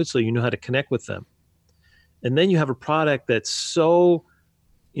language, so you know how to connect with them. And then you have a product that's so,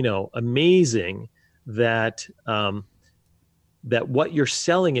 amazing that that what you're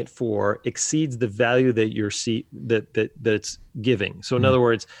selling it for exceeds the value that it's giving. So in other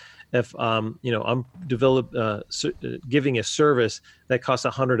words, if I'm giving a service that costs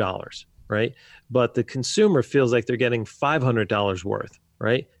 $100, right? But the consumer feels like they're getting $500 worth,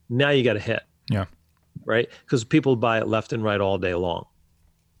 right? Now you got a hit. Yeah. Right? Because people buy it left and right all day long.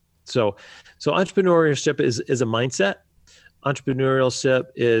 So entrepreneurship is a mindset. Entrepreneurship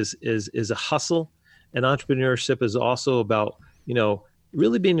is a hustle, and entrepreneurship is also about,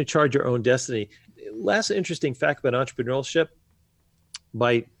 really being in charge of your own destiny. Last interesting fact about entrepreneurship: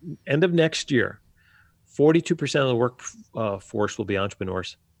 by end of next year, 42% of the workforce will be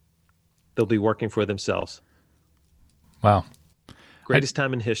entrepreneurs. They'll be working for themselves. Wow. Greatest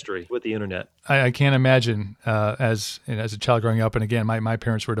time in history with the internet. I can't imagine as a child growing up. And again, my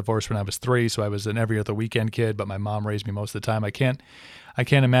parents were divorced when I was 3, so I was an every other weekend kid, but my mom raised me most of the time. I can't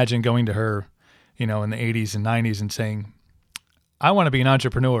imagine going to her, in the 80s and 90s and saying, I want to be an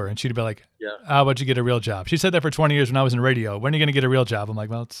entrepreneur. And she'd be like, how about you get a real job? She said that for 20 years when I was in radio. When are you going to get a real job? I'm like,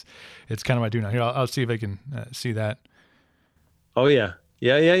 well, it's kind of what I do now. Here, I'll see if I can see that. Oh, yeah.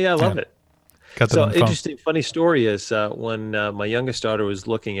 Yeah. I love it. So interesting, funny story is when my youngest daughter was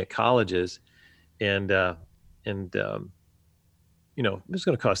looking at colleges, and it was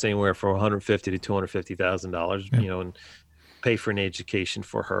going to cost anywhere from $150,000 to $250,000, and pay for an education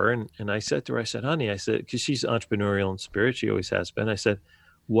for her. And I said to her, honey, because she's entrepreneurial in spirit, she always has been. I said,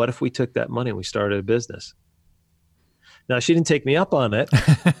 what if we took that money and we started a business? Now, she didn't take me up on it,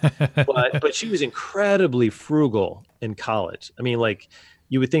 but she was incredibly frugal in college. I mean, like,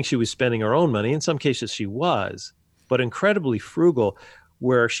 you would think she was spending her own money. In some cases she was, but incredibly frugal,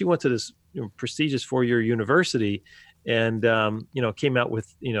 where she went to this prestigious 4-year university and, came out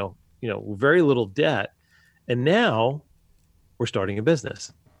with, very little debt. And now we're starting a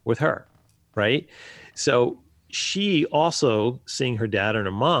business with her. Right. So she also, seeing her dad and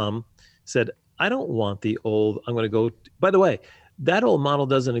her mom, said, I don't want the old, I'm going to go, by the way, that old model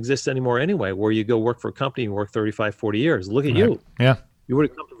doesn't exist anymore anyway, where you go work for a company and work 35, 40 years. Look at you. Yeah. You would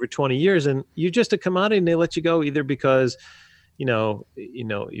have come for 20 years and you're just a commodity, and they let you go either because, you're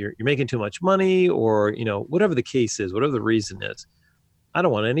making too much money, or, whatever the case is, whatever the reason is. I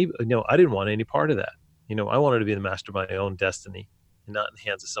didn't want any part of that. I wanted to be the master of my own destiny and not in the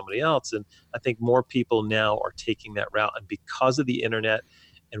hands of somebody else. And I think more people now are taking that route. And because of the internet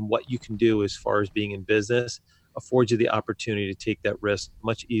and what you can do as far as being in business, affords you the opportunity to take that risk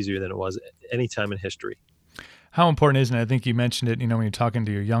much easier than it was at any time in history. How important is it? And I think you mentioned it, when you're talking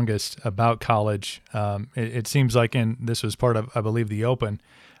to your youngest about college, it seems like, and this was part of, I believe, the Open,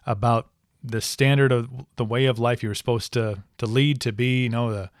 about the standard of the way of life you were supposed to lead, to be,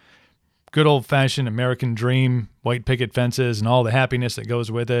 the good old fashioned American dream, white picket fences and all the happiness that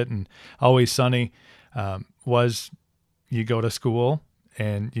goes with it, and always sunny, was you go to school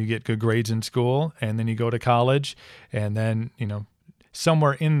and you get good grades in school, and then you go to college, and then,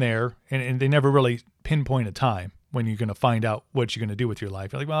 somewhere in there, and they never really pinpoint a time when you're going to find out what you're going to do with your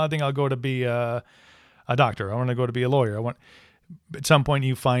life. You're like, well, I think I'll go to be a doctor. I want to go to be a lawyer. At some point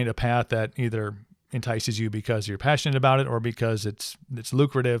you find a path that either entices you because you're passionate about it or because it's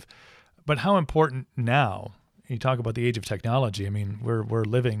lucrative. But how important now, you talk about the age of technology. I mean, we're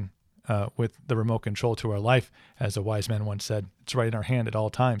living with the remote control to our life. As a wise man once said, it's right in our hand at all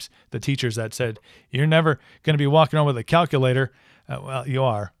times. The teachers that said, you're never going to be walking around with a calculator. Well, you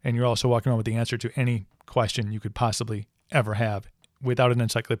are. And you're also walking around with the answer to any question you could possibly ever have without an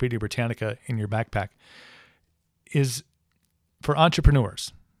Encyclopedia Britannica in your backpack. Is for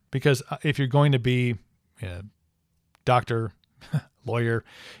entrepreneurs, because if you're going to be a doctor, lawyer,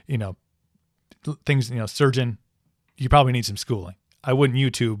 things, surgeon, you probably need some schooling. I wouldn't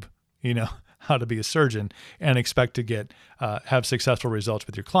YouTube, how to be a surgeon and expect to get, have successful results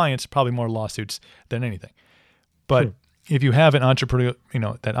with your clients, probably more lawsuits than anything. But if you have an entrepreneur,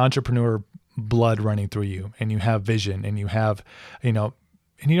 that entrepreneur blood running through you, and you have vision, and you have, and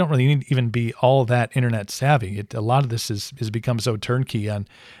you don't really need to even be all that internet savvy. A lot of this has become so turnkey on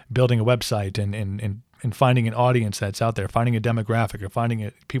building a website and finding an audience that's out there, finding a demographic, or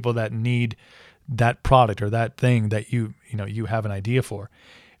finding people that need that product or that thing that you have an idea for.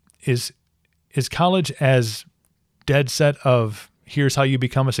 Is college as dead set of here's how you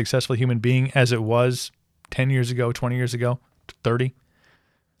become a successful human being as it was 10 years ago, 20 years ago, 30?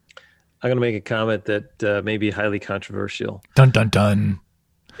 I'm going to make a comment that may be highly controversial. Dun, dun, dun.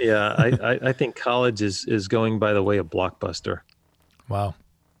 Yeah, I think college is going by the way of Blockbuster. Wow.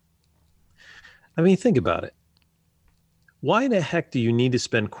 I mean, think about it. Why the heck do you need to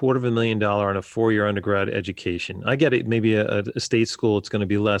spend $250,000 on a 4-year undergrad education? I get it. Maybe a state school, it's going to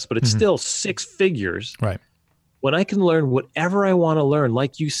be less, but it's still 6 figures. Right. When I can learn whatever I want to learn,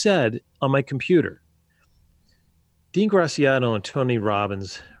 like you said, on my computer. Dean Graciano and Tony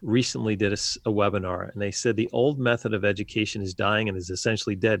Robbins recently did a webinar, and they said the old method of education is dying and is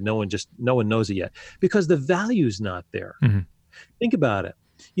essentially dead. No one knows it yet because the value's not there. Mm-hmm. Think about it.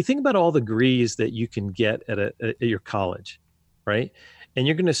 You think about all the degrees that you can get at your college, right? And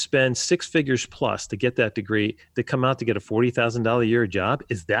you're going to spend 6 figures plus to get that degree to come out to get a $40,000 a year job.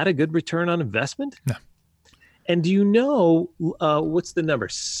 Is that a good return on investment? No. And do you know what's the number?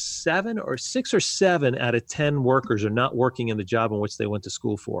 6 or 7 out of 10 workers are not working in the job in which they went to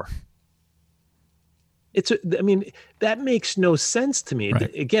school for. That makes no sense to me.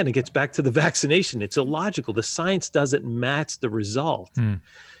 Right. Again, it gets back to the vaccination. It's illogical. The science doesn't match the result.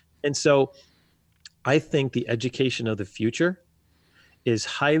 And so I think the education of the future is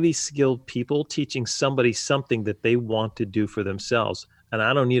highly skilled people teaching somebody something that they want to do for themselves. And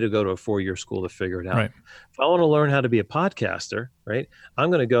I don't need to go to a 4-year school to figure it out. Right. If I want to learn how to be a podcaster, right, I'm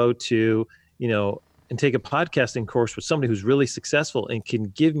going to go to, and take a podcasting course with somebody who's really successful and can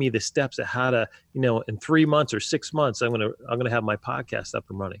give me the steps of how to, in 3 months or 6 months, I'm going to have my podcast up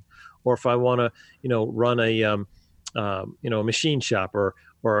and running. Or if I want to, run a machine shop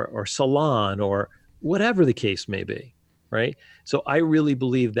or salon or whatever the case may be, right? So I really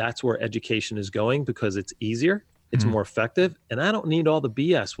believe that's where education is going because it's easier. It's more effective, and I don't need all the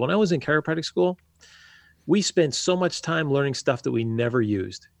BS. When I was in chiropractic school, we spent so much time learning stuff that we never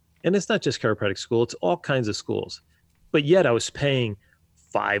used. And it's not just chiropractic school, it's all kinds of schools. But yet I was paying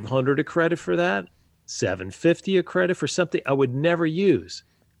 $500 a credit for that, $750 a credit for something I would never use.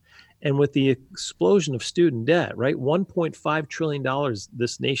 And with the explosion of student debt, right, $1.5 trillion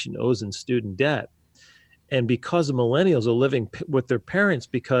this nation owes in student debt. And because the millennials are living with their parents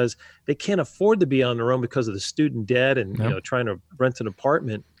because they can't afford to be on their own because of the student debt and trying to rent an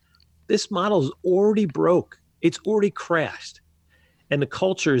apartment, this model is already broke. It's already crashed, and the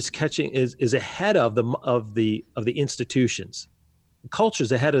culture is is ahead of the institutions. The culture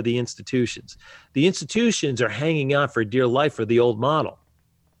is ahead of the institutions. The institutions are hanging on for dear life for the old model,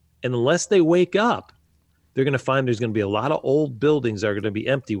 and unless they wake up, they're going to find there's going to be a lot of old buildings that are going to be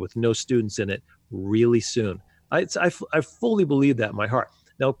empty with no students in it really soon. I fully believe that in my heart.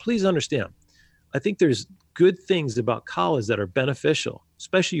 Now, please understand, I think there's good things about college that are beneficial,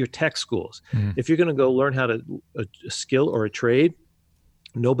 especially your tech schools. If you're going to go learn how to a skill or a trade,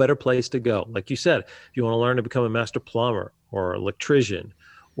 no better place to go. Like you said, if you want to learn to become a master plumber or electrician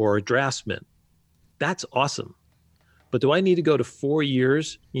or a draftsman, that's awesome. But do I need to go to 4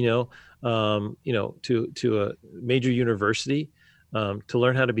 years, to a major university to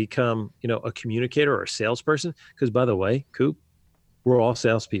learn how to become, a communicator or a salesperson? Because by the way, Coop, we're all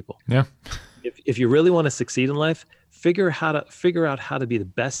salespeople. Yeah. If you really want to succeed in life, figure out how to be the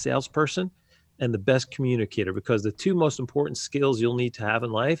best salesperson and the best communicator, because the 2 most important skills you'll need to have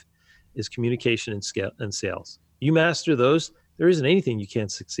in life is communication and sales. You master those, there isn't anything you can't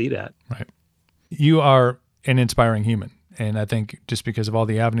succeed at. Right. You are an inspiring human. And I think just because of all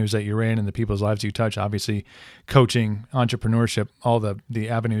the avenues that you're in and the people's lives you touch, obviously coaching, entrepreneurship, all the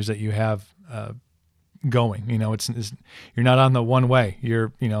avenues that you have going, it's you're not on the one way.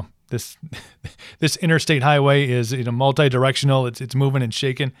 You're, this interstate highway is multi-directional. It's moving and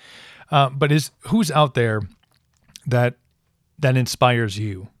shaking. But who's out there that inspires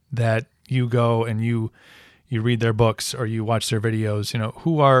you, that you go and you read their books or you watch their videos,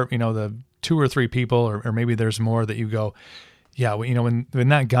 who are, the 2 or 3 people, or maybe there's more that you go, yeah, when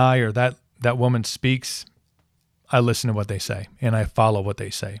that guy or that woman speaks, I listen to what they say and I follow what they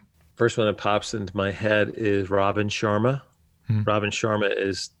say. First one that pops into my head is Robin Sharma. Robin Sharma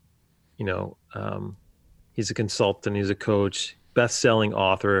is, he's a consultant, he's a coach, best-selling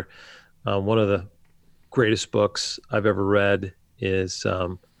author. One of the greatest books I've ever read is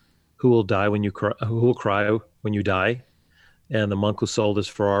Who Will Cry When You Die, and The Monk Who Sold His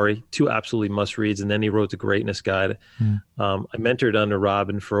Ferrari, 2 absolutely must-reads. And then he wrote The Greatness Guide. I mentored under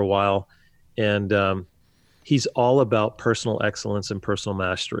Robin for a while, and he's all about personal excellence and personal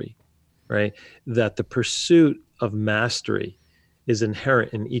mastery, right? That the pursuit of mastery is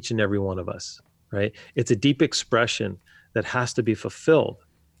inherent in each and every one of us, right? It's a deep expression that has to be fulfilled.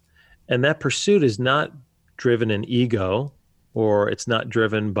 And that pursuit is not driven in ego, or it's not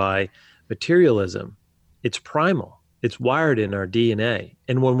driven by materialism. It's primal. It's wired in our DNA.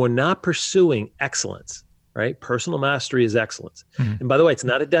 And when we're not pursuing excellence, right? Personal mastery is excellence. Mm-hmm. And by the way, it's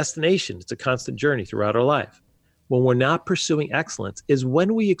not a destination. It's a constant journey throughout our life. When we're not pursuing excellence is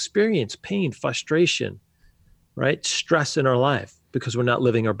when we experience pain, frustration, right? Stress in our life because we're not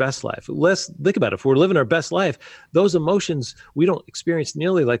living our best life. Let's think about it. If we're living our best life, those emotions we don't experience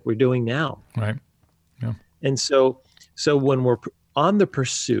nearly like we're doing now. Right. Yeah. And so when we're on the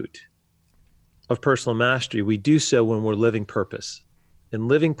pursuit of personal mastery, we do so when we're living purpose. And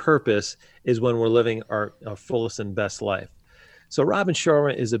living purpose is when we're living our fullest and best life. So Robin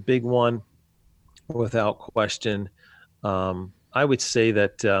Sharma is a big one, without question. I would say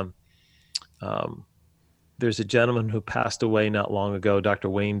that there's a gentleman who passed away not long ago, Dr.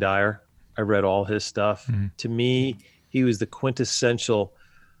 Wayne Dyer. I read all his stuff. Mm-hmm. To me, he was the quintessential,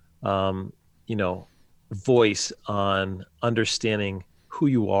 voice on understanding who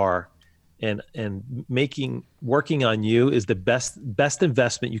you are, and working on you is the best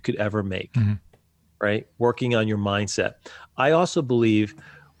investment you could ever make, mm-hmm. right? Working on your mindset. I also believe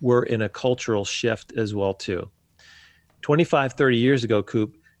we're in a cultural shift as well too. 25, 30 years ago,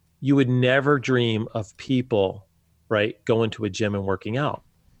 Coop, you would never dream of people, right, going to a gym and working out,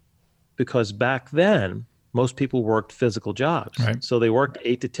 because back then most people worked physical jobs. Right. So they worked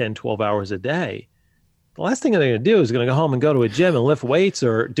 8 to 10, 12 hours a day. The last thing they're going to do is going to go home and go to a gym and lift weights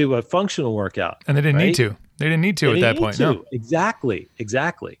or do a functional workout. And they didn't need to. They didn't need to at that point. No. Exactly.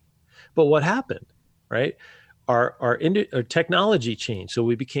 But what happened, right? Our technology changed, so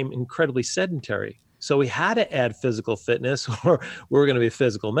we became incredibly sedentary. So we had to add physical fitness, or we were going to be a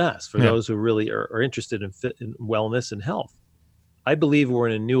physical mess for those who really are interested in wellness and health. I believe we're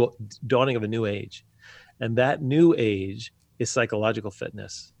in a dawning of a new age, and that new age is psychological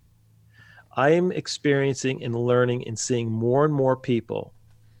fitness. I am experiencing and learning and seeing more and more people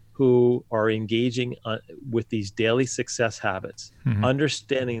who are engaging with these daily success habits, mm-hmm.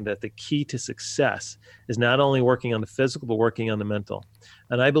 understanding that the key to success is not only working on the physical, but working on the mental.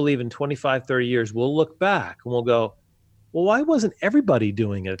 And I believe in 25, 30 years, we'll look back and we'll go, well, why wasn't everybody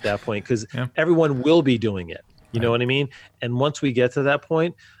doing it at that point? Because everyone will be doing it. You know what I mean? And once we get to that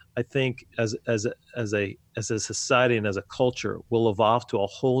point, I think as a society and as a culture, we'll evolve to a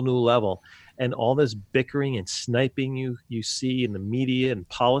whole new level. And all this bickering and sniping you see in the media and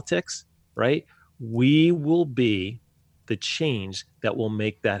politics, right? We will be the change that will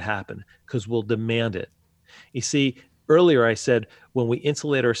make that happen, because we'll demand it. You see, earlier I said, when we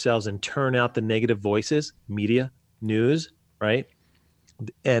insulate ourselves and turn out the negative voices, media, news, right?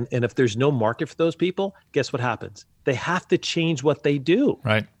 And if there's no market for those people, guess what happens? They have to change what they do.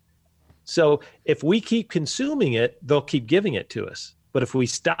 Right. So if we keep consuming it, they'll keep giving it to us. But if we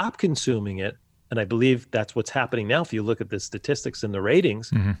stop consuming it, and I believe that's what's happening now, if you look at the statistics and the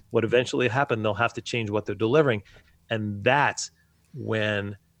ratings, mm-hmm. what eventually happened, they'll have to change what they're delivering. And that's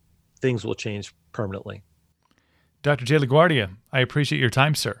when things will change permanently. Dr. Jay LaGuardia, I appreciate your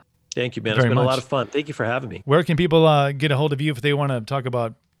time, sir. Thank you, man. It's been a lot of fun. Thank you for having me. Where can people get a hold of you if they want to talk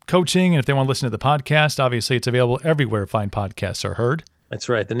about coaching, and if they want to listen to the podcast? Obviously, it's available everywhere fine podcasts are heard. That's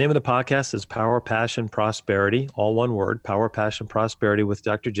right. The name of the podcast is Power, Passion, Prosperity, all one word, Power, Passion, Prosperity with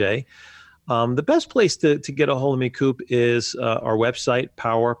Dr. J. The best place to get a hold of me, Coop, is our website,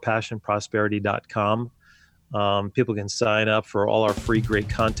 powerpassionprosperity.com. People can sign up for all our free great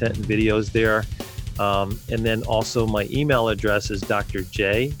content and videos there. And then also my email address is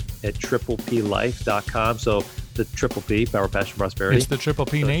drj@PPPlife.com. So the Triple P, Power, Passion, Prosperity. It's the Triple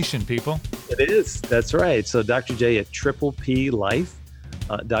P Nation, people. It is. That's right. So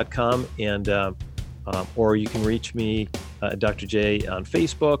drj@PPPlife.com, and or you can reach me, Dr. J, on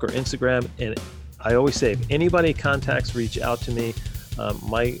Facebook or Instagram. And I always say, if anybody reach out to me,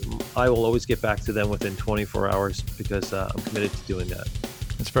 I will always get back to them within 24 hours, because I'm committed to doing that.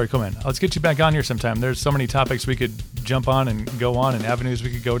 That's very cool, man. Let's get you back on here sometime. There's so many topics we could jump on and go on, and avenues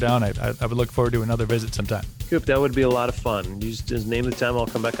we could go down. I would look forward to another visit sometime. Coop, that would be a lot of fun. You just name the time, I'll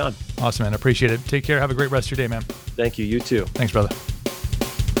come back on. Awesome, man. I appreciate it. Take care. Have a great rest of your day, man. Thank you. You too. Thanks, brother.